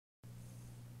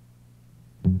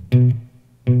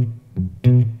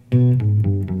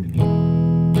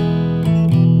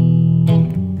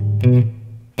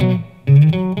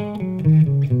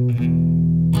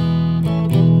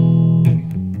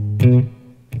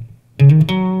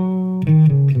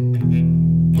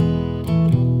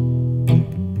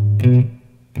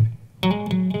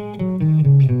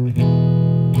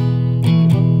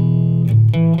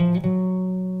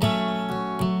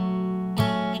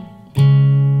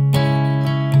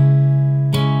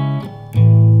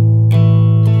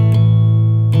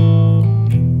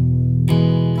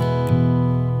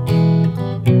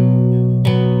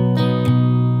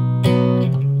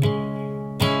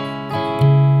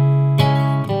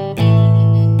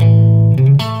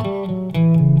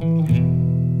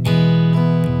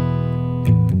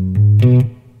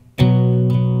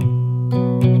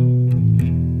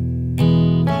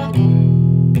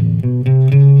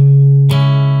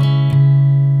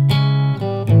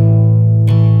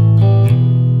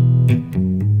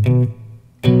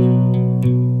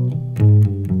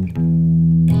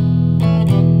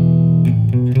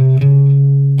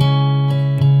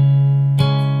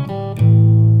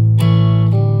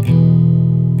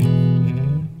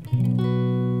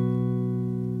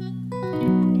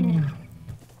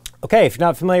Okay, if you're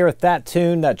not familiar with that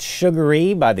tune, that's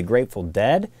Sugaree by the Grateful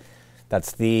Dead.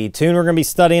 That's the tune we're going to be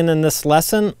studying in this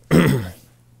lesson.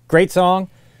 Great song.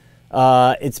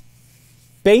 It's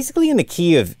basically in the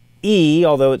key of E,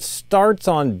 although it starts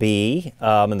on B,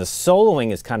 and the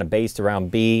soloing is kind of based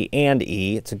around B and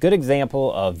E. It's a good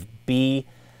example of B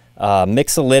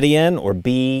Mixolydian or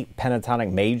B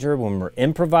pentatonic major when we're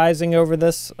improvising over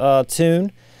this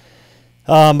tune.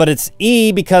 But it's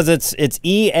E because it's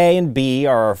E, A, and B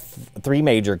are our three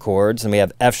major chords, and we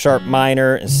have F sharp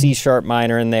minor and C sharp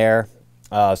minor in there.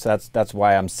 So that's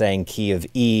why I'm saying key of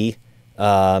E,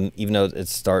 even though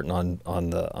it's starting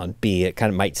on B. It kind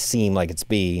of might seem like it's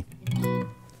B.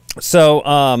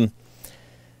 So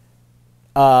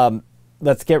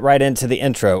let's get right into the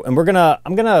intro, and we're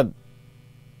gonna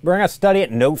study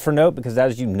it note for note because,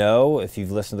 as you know, if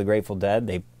you've listened to the Grateful Dead,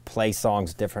 they play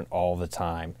songs different all the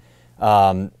time.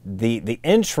 The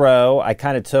intro I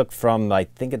kind of took from, I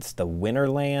think it's the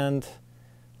Winterland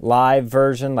live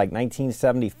version, like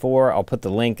 1974. I'll put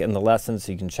the link in the lesson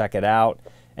so you can check it out.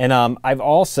 And I've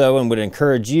also, and would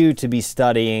encourage you to be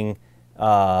studying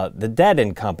the Dead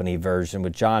and Company version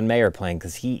with John Mayer playing,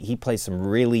 because he plays some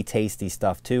really tasty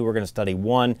stuff too. We're going to study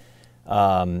one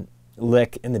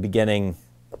lick in the beginning,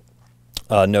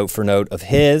 note for note of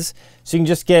his, so you can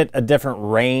just get a different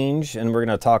range, and we're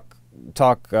going to talk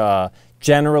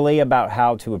generally about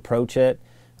how to approach it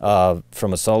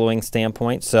from a soloing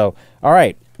standpoint. So, all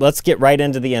right, let's get right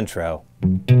into the intro.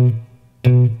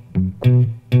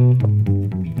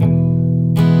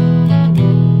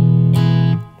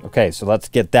 Okay, so let's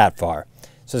get that far.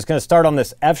 So it's going to start on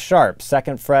this F sharp,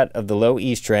 second fret of the low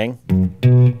E string,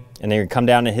 and then you're going to come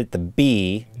down and hit the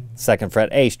B, second fret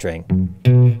A string,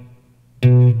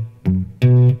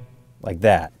 like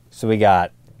that. So we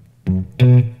got,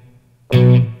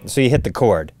 so you hit the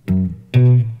chord,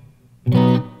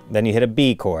 then you hit a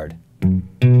B chord,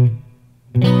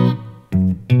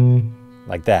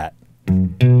 like that.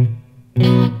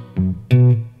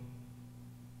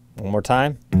 One more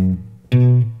time.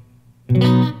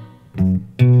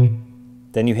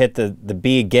 Then you hit the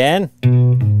B again,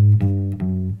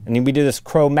 and then we do this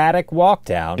chromatic walk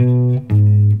down.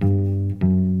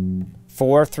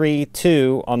 4, 3,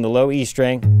 2 on the low E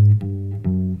string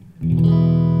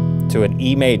to an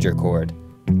E major chord.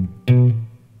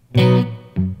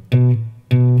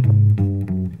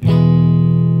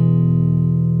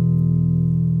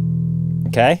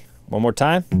 Okay, one more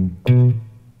time.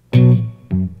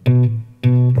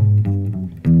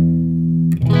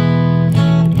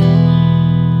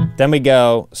 Then we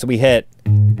go, so we hit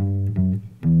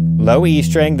low E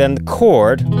string, then the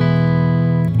chord,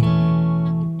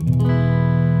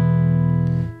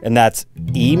 and that's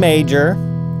E major.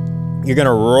 You're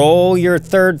gonna roll your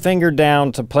third finger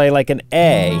down to play like an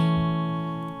A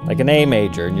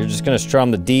major, and you're just gonna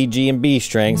strum the D, G, and B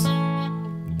strings,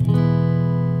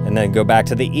 and then go back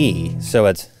to the E. So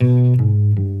it's, and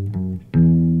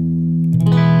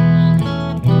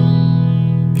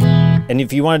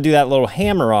if you want to do that little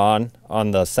hammer on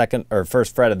the second or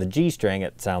first fret of the G string,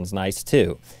 it sounds nice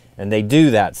too. And they do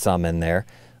that some in there,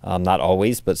 not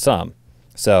always, but some.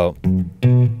 So.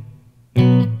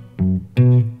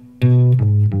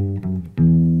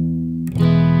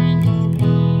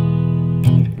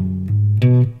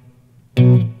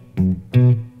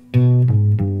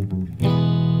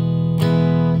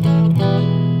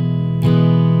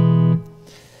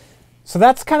 So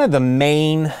that's kind of the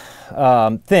main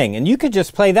thing. And you could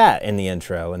just play that in the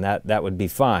intro, and that would be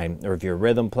fine. Or if you're a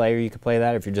rhythm player, you could play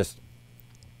that. If you're just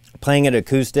playing it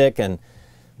acoustic and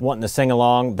wanting to sing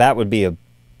along, that would be a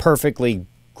perfectly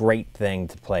great thing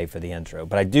to play for the intro.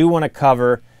 But I do want to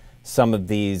cover some of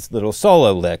these little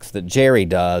solo licks that Jerry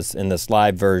does in this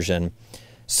live version.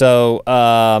 So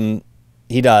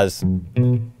he does.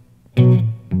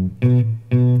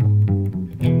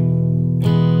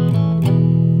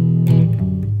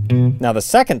 Now the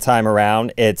second time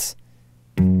around, it's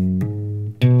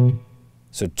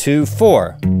so 2,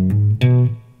 4,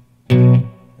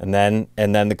 and then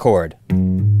the chord.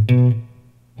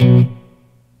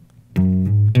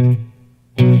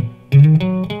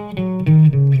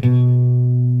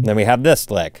 Then we have this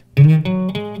lick.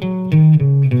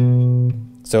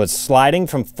 So it's sliding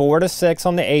from 4 to 6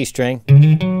 on the A string,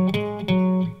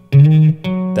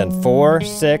 then 4,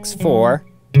 6, 4,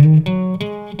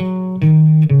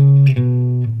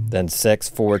 then 6,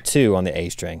 4, 2 on the A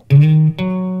string.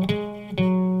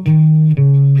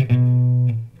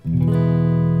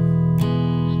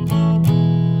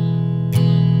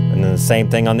 And then the same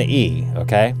thing on the E,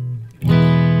 okay?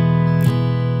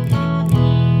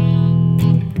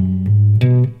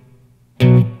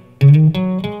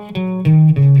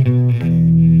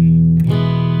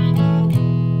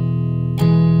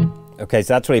 Okay,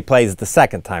 so that's what he plays the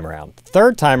second time around. The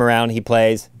third time around, he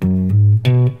plays.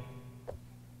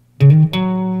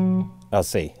 I'll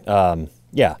see.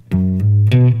 Yeah.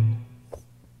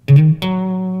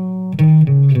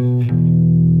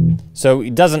 So he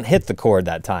doesn't hit the chord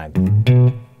that time.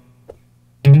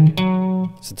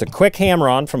 So it's a quick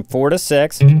hammer-on from 4 to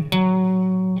 6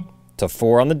 to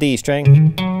 4 on the D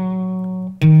string.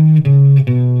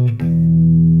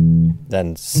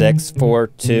 Then 6, 4,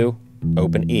 2,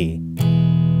 open E.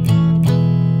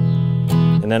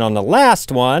 And then on the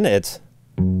last one, it's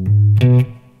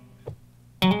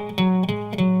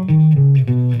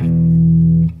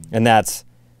and that's,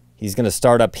 he's going to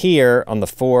start up here on the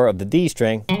 4 of the D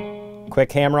string,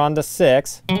 quick hammer on to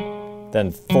 6,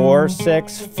 then 4,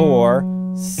 6,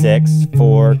 4, 6,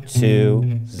 4,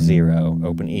 2, 0,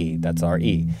 open E. That's our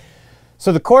E.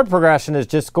 So the chord progression is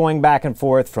just going back and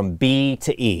forth from B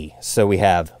to E. So we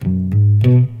have,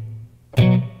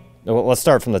 well, let's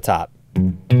start from the top.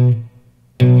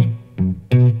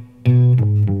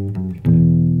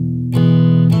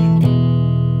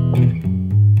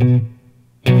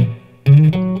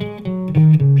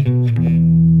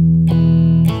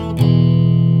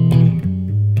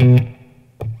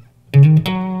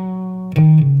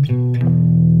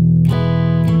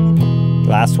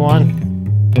 Last one.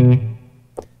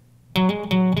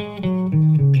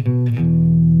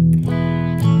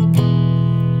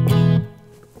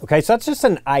 Okay, so that's just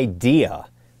an idea.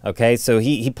 Okay, so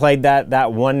he played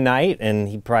that one night, and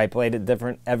he probably played it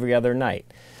different every other night.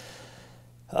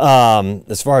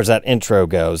 As far as that intro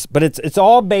goes, but it's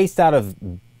all based out of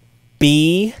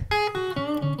B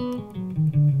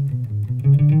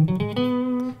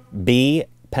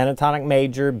pentatonic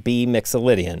major, B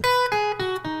Mixolydian.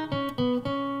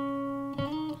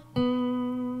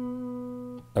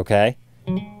 Okay,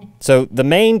 so the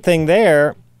main thing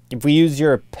there, if we use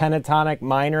your pentatonic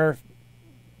minor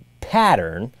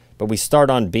pattern, but we start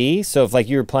on B, so if like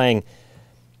you were playing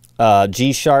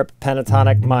G sharp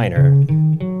pentatonic minor,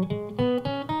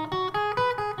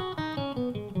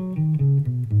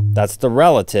 that's the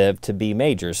relative to B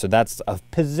major, so that's a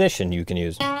position you can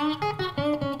use.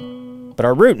 But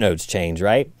our root notes change,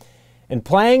 right? And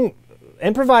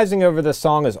improvising over this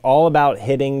song is all about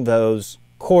hitting those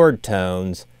chord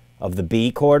tones of the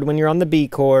B chord when you're on the B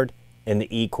chord and the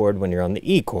E chord when you're on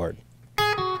the E chord.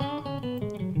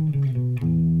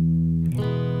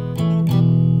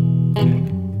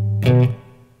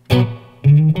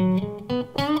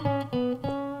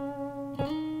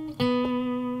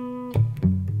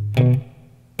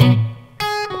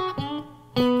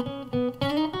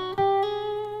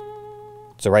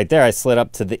 So right there I slid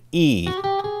up to the E.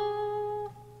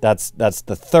 That's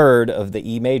the third of the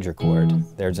E major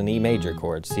chord. There's an E major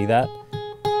chord. See that?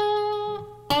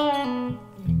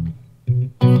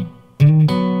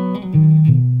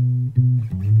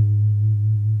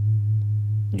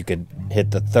 You could hit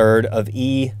the third of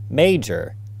E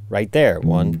major right there.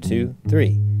 1, 2,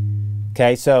 3.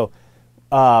 Okay, so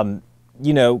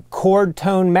you know, chord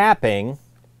tone mapping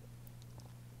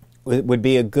would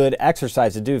be a good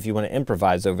exercise to do if you want to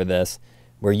improvise over this,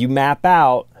 where you map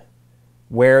out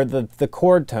where the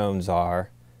chord tones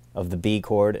are of the B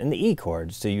chord and the E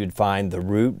chord. So you'd find the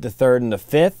root, the third, and the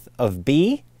fifth of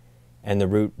B, and the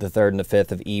root, the third, and the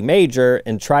fifth of E major,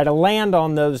 and try to land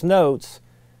on those notes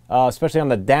especially on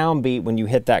the downbeat when you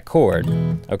hit that chord.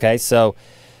 Okay, so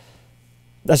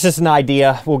that's just an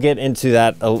idea. We'll get into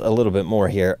that a little bit more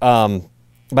here.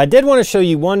 But I did want to show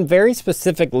you one very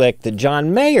specific lick that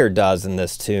John Mayer does in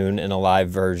this tune in a live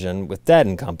version with Dead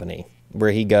and Company,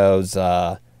 where he goes,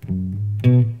 let's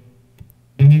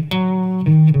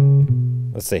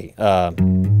see.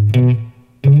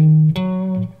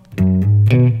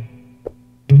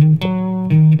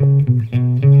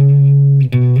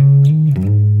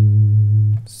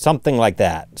 Something like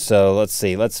that. So let's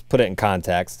see. Let's put it in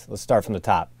context. Let's start from the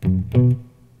top.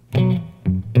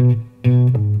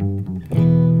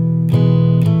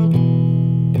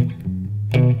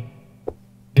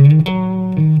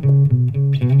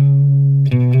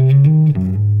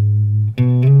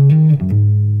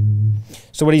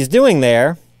 So what he's doing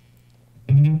there,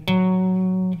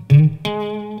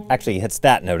 actually he hits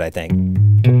that note, I think.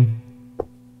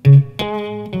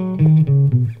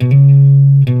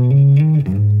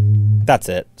 That's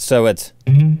it. So he's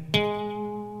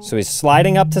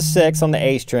sliding up to 6 on the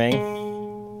A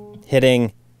string,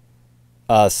 hitting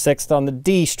 6th on the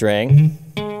D string.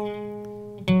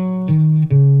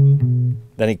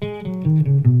 Then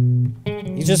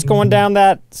he's just going down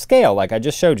that scale like I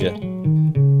just showed you.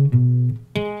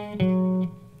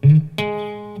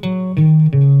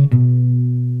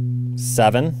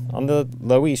 Seven on the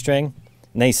low E string,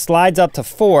 and then he slides up to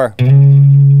 4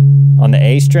 on the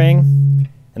A string,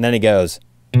 and then he goes,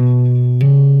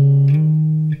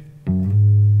 and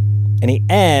he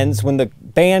ends when the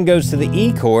band goes to the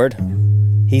E chord.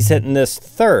 He's hitting this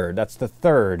 3rd. That's the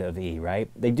 3rd of E,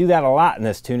 right? They do that a lot in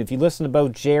this tune. If you listen to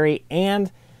both Jerry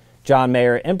and John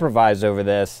Mayer improvise over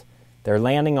this, they're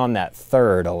landing on that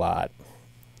 3rd a lot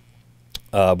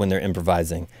when they're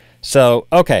improvising. So,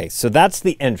 okay, so that's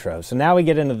the intro. So now we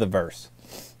get into the verse.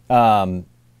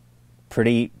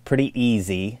 Pretty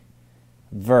easy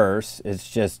verse. It's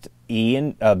just B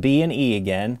and E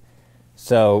again.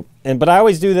 So, but I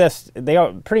always do this. They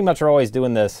pretty much are always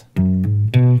doing this.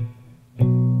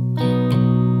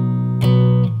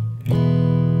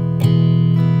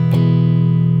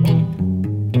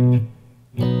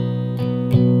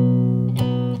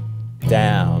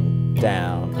 Down,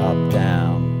 down, up,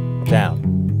 down,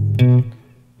 down.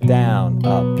 Down,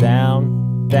 up,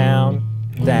 down, down,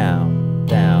 down,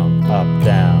 down, up,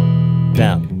 down,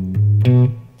 down.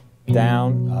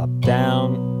 Down, up,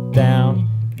 down, down,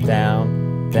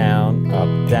 down, down,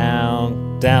 up,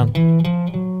 down, down.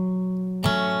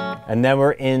 And then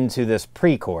we're into this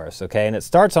pre-chorus, okay? And it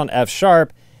starts on F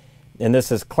sharp, and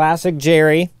this is classic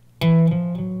Jerry.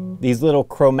 These little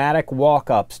chromatic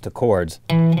walk-ups to chords.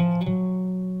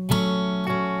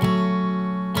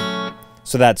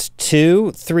 So that's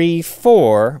 2, 3,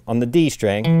 4 on the D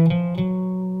string.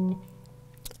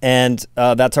 And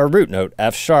that's our root note,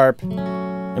 F sharp.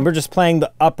 And we're just playing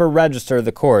the upper register of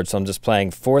the chord. So I'm just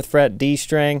playing 4th fret D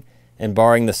string and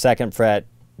barring the 2nd fret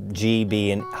G,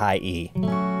 B, and high E.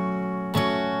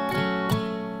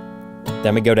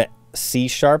 Then we go to C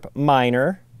sharp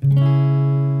minor.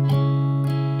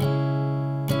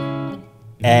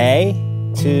 A,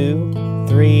 2,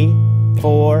 3,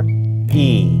 4,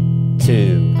 E.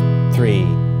 2, 3,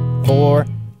 4,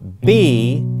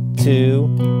 B,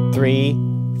 2, 3,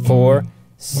 4,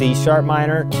 C sharp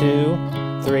minor, 2,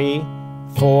 3,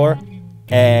 4,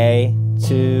 A,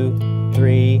 2,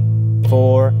 3,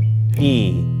 4,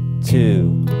 E,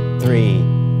 2, 3,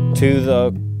 to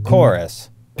the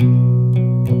chorus.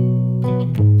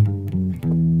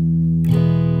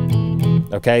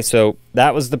 Okay, so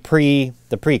that was the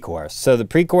pre-chorus. So the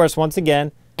pre-chorus once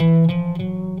again.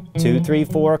 2, 3,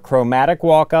 4, chromatic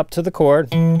walk up to the chord.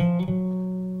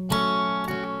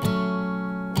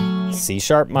 C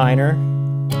sharp minor.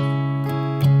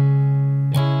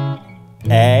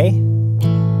 A.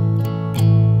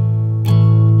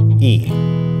 E.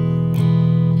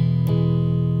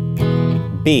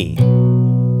 B.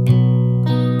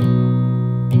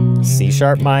 C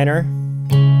sharp minor.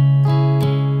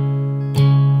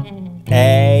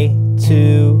 A,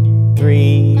 2,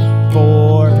 3,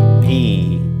 4,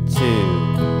 E.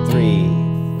 2,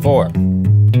 3, 4.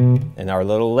 And our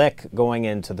little lick going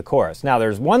into the chorus. Now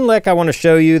there's one lick I want to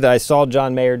show you that I saw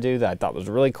John Mayer do that I thought was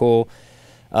really cool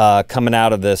coming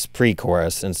out of this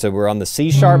pre-chorus. And so we're on the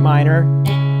C sharp minor.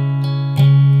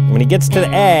 When he gets to the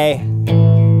A,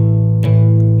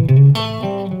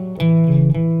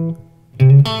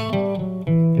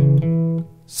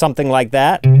 something like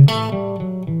that,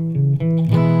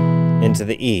 into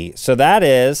the E. So that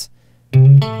is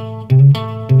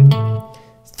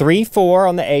 3, 4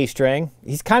 on the A string.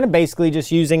 He's kind of basically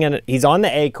just using he's on the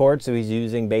A chord, so he's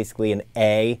using basically an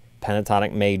A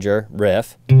pentatonic major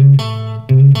riff. And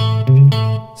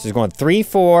So you're going 3,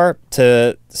 4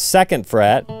 to 2nd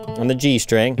fret on the G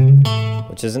string,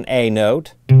 which is an A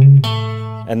note,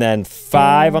 and then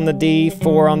 5 on the D,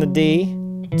 4 on the D,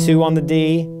 2 on the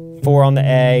D, 4 on the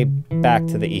A, back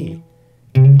to the E,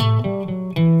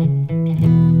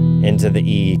 into the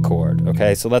E chord.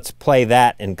 Okay, so let's play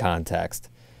that in context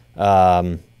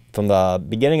from the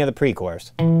beginning of the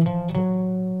pre-chorus.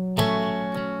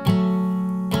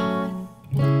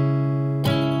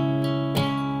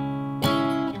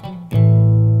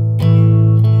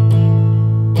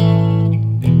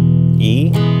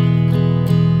 E,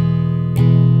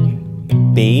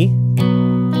 B,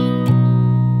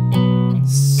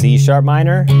 C sharp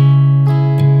minor,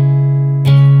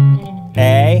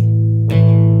 A,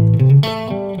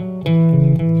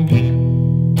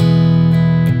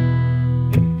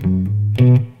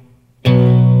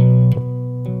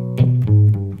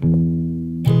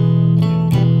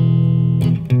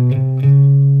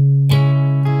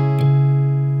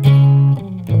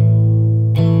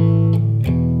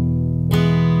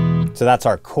 so that's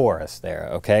our chorus there,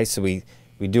 okay? So we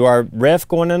do our riff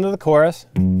going into the chorus.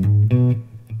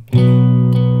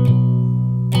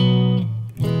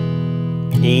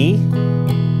 E,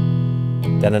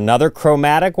 then another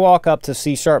chromatic walk up to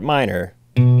C sharp minor,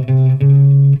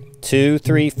 2,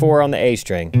 3, 4 on the A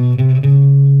string,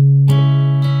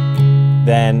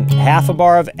 then half a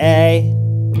bar of A,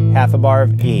 half a bar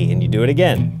of E, and you do it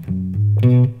again.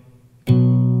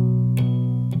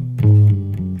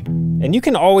 And you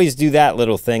can always do that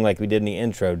little thing like we did in the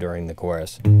intro during the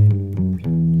chorus.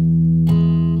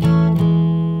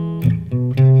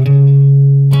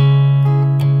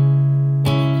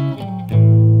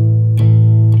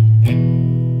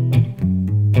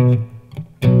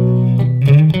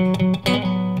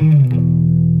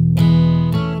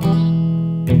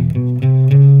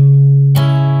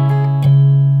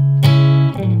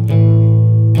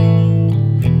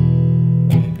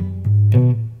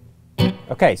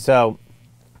 Okay, so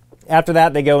after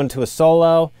that they go into a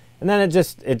solo, and then it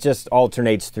just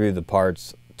alternates through the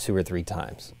parts 2 or 3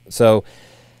 times. So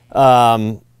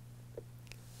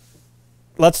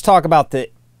let's talk about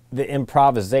the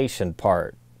improvisation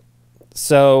part.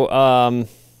 So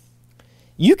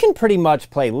you can pretty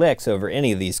much play licks over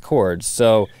any of these chords.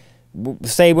 So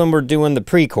say when we're doing the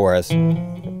pre-chorus, we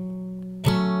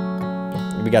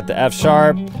got the F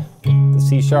sharp, the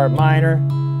C sharp minor,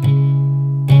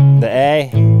 the A.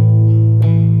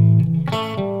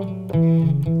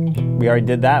 We already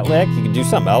did that lick. You can do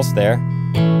something else there.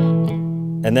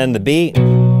 And then the B.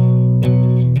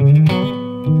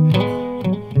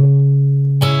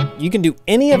 You can do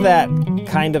any of that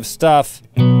kind of stuff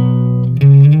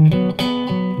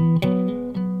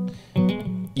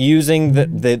using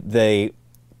the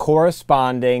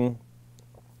corresponding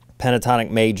pentatonic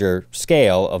major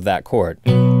scale of that chord.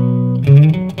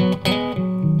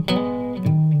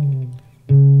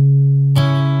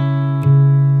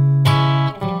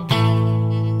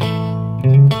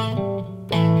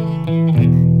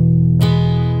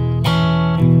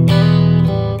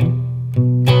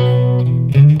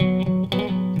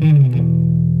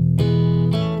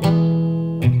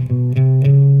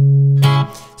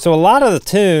 So a lot of the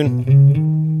tune,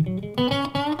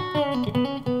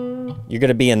 you're going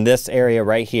to be in this area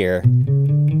right here.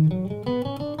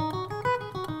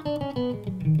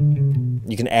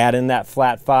 You can add in that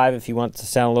flat 5 if you want it to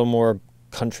sound a little more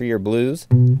country or blues.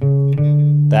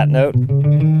 That note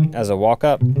as a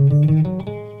walk-up.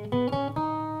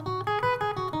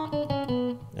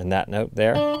 And that note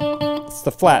there. It's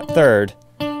the flat 3rd.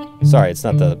 Sorry, it's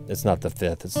not the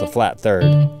 5th. It's the flat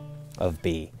 3rd of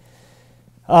B.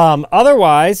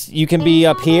 Otherwise, you can be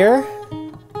up here.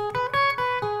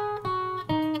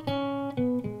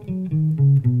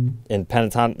 In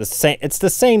pentatonic, it's the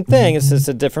same thing, it's just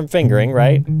a different fingering,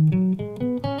 right?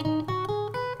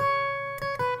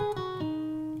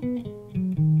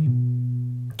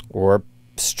 Or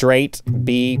straight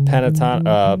B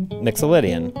pentatonic,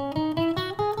 Mixolydian.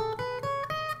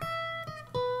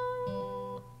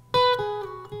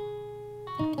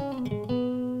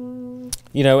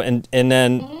 You know, and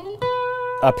then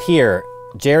up here,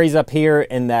 Jerry's up here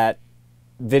in that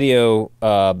video,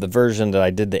 the version that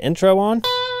I did the intro on.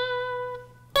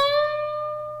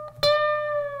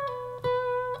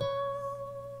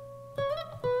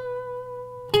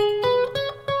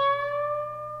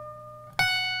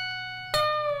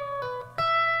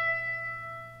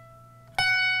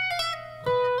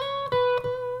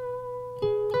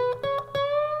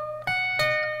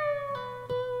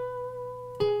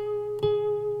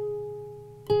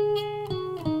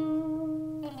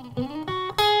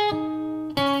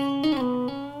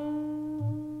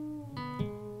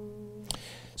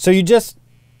 So you just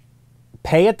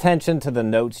pay attention to the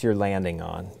notes you're landing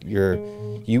on.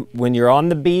 When you're on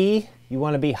the B, you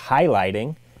want to be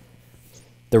highlighting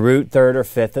the root, third, or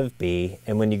fifth of B.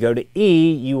 And when you go to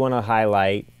E, you want to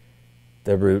highlight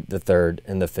the root, the third,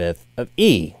 and the fifth of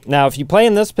E. Now, if you play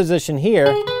in this position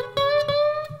here,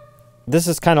 this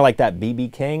is kind of like that B.B.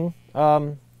 King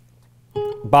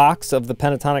box of the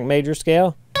pentatonic major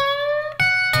scale.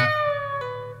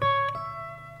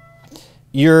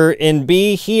 You're in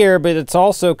B here, but it's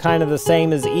also kind of the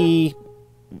same as E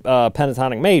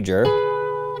pentatonic major,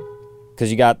 because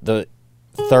you got the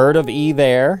third of E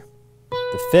there,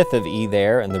 the fifth of E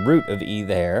there, and the root of E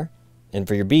there. And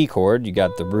for your B chord, you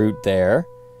got the root there,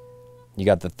 you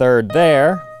got the third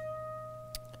there,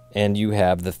 and you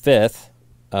have the fifth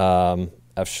F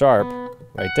sharp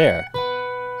right there.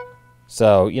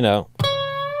 So, you know,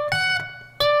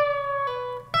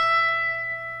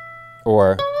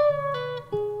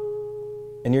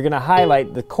 and you're going to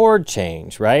highlight the chord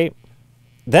change, right?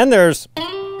 Then there's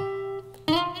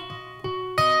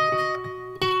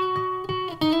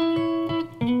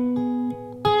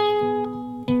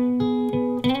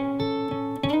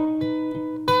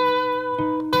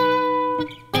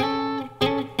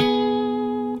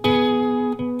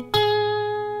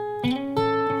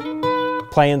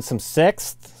playing some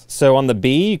sixths. So on the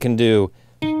B, you can do,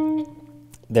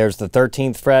 there's the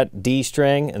 13th fret D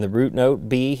string and the root note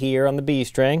B here on the B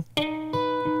string.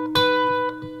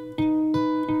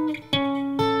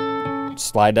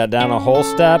 Slide that down a whole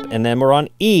step, and then we're on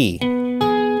E.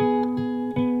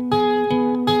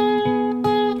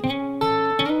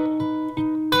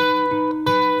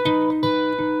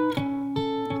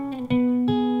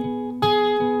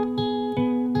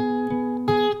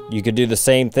 You could do the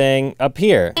same thing up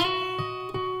here.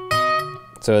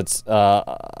 So it's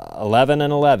 11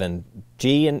 and 11,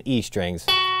 G and E strings.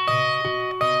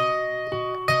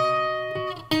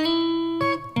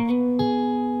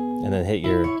 And then hit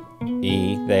your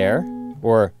E there.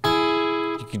 Or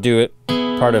you could do it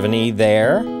part of an E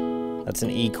there. That's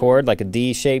an E chord, like a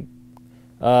D shape,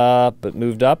 but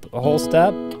moved up a whole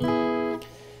step.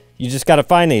 You just got to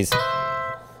find these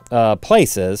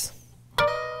places.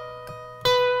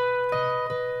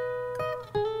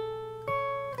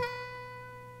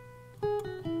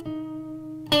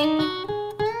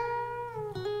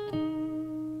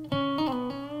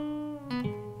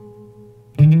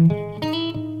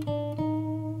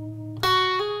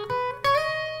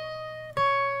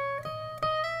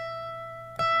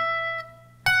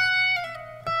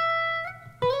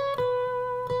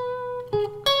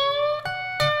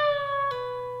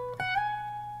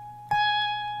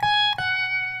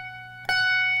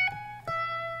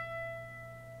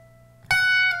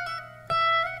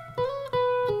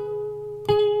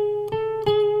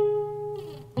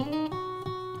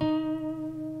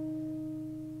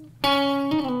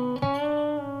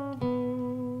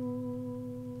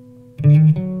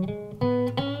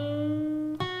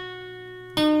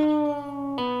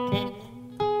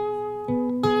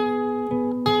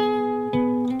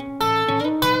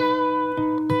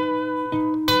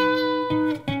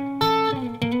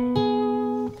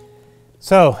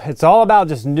 So it's all about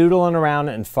just noodling around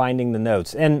and finding the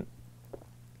notes. And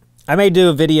I may do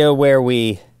a video where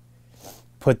we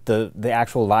put the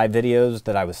actual live videos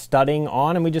that I was studying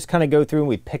on, and we just kind of go through and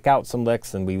we pick out some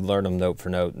licks and we learn them note for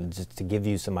note, and just to give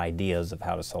you some ideas of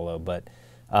how to solo. But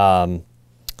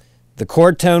the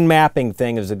chord tone mapping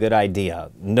thing is a good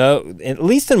idea. No, at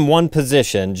least in one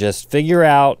position, just figure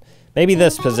out, maybe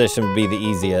this position would be the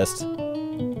easiest.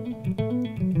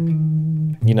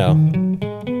 You know,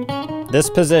 this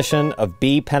position of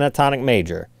B pentatonic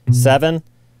major, 7,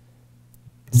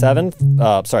 9,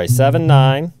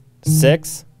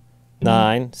 6,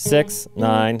 9, 6,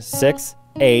 9, 6,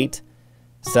 8,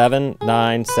 7,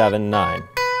 9, 7, 9.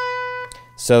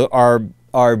 So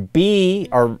our B,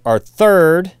 our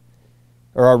third,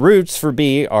 or our roots for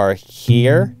B are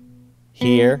here,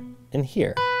 here, and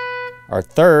here. Our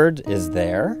third is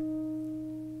there,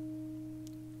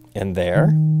 and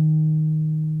there.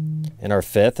 And our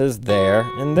fifth is there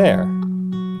and there.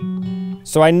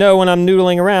 So I know when I'm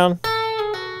noodling around,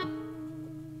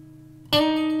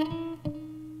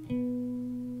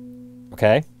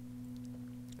 okay,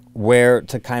 where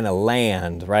to kind of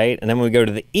land, right? And then when we go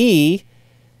to the E,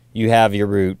 you have your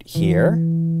root here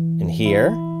and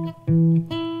here.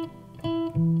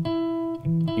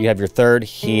 You have your third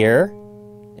here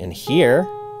and here.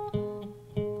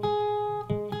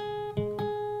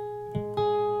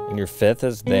 And your fifth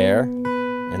is there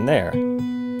and there.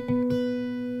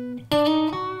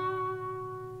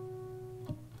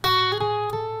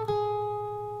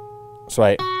 So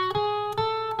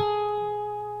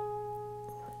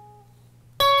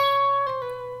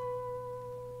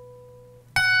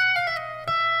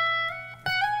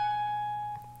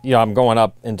you know, I'm going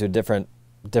up into a different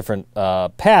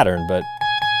pattern, but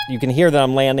you can hear that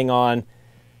I'm landing on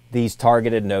these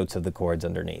targeted notes of the chords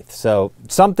underneath. So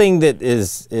something that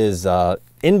is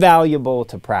invaluable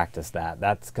to practice that.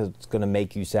 That's because it's going to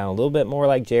make you sound a little bit more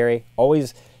like Jerry.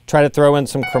 Always try to throw in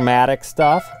some chromatic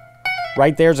stuff.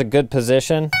 Right there's a good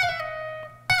position.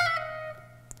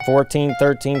 14,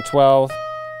 13, 12.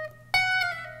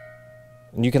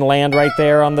 And you can land right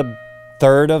there on the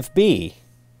 3rd of B.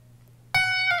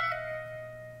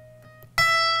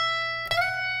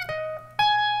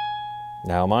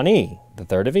 Now I'm on E, the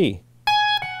 3rd of E.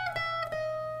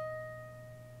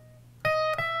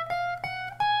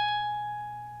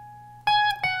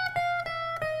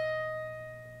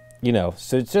 You know,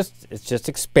 so it's just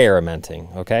experimenting,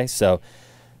 okay? So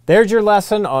there's your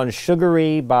lesson on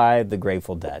Sugaree by the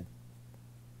Grateful Dead.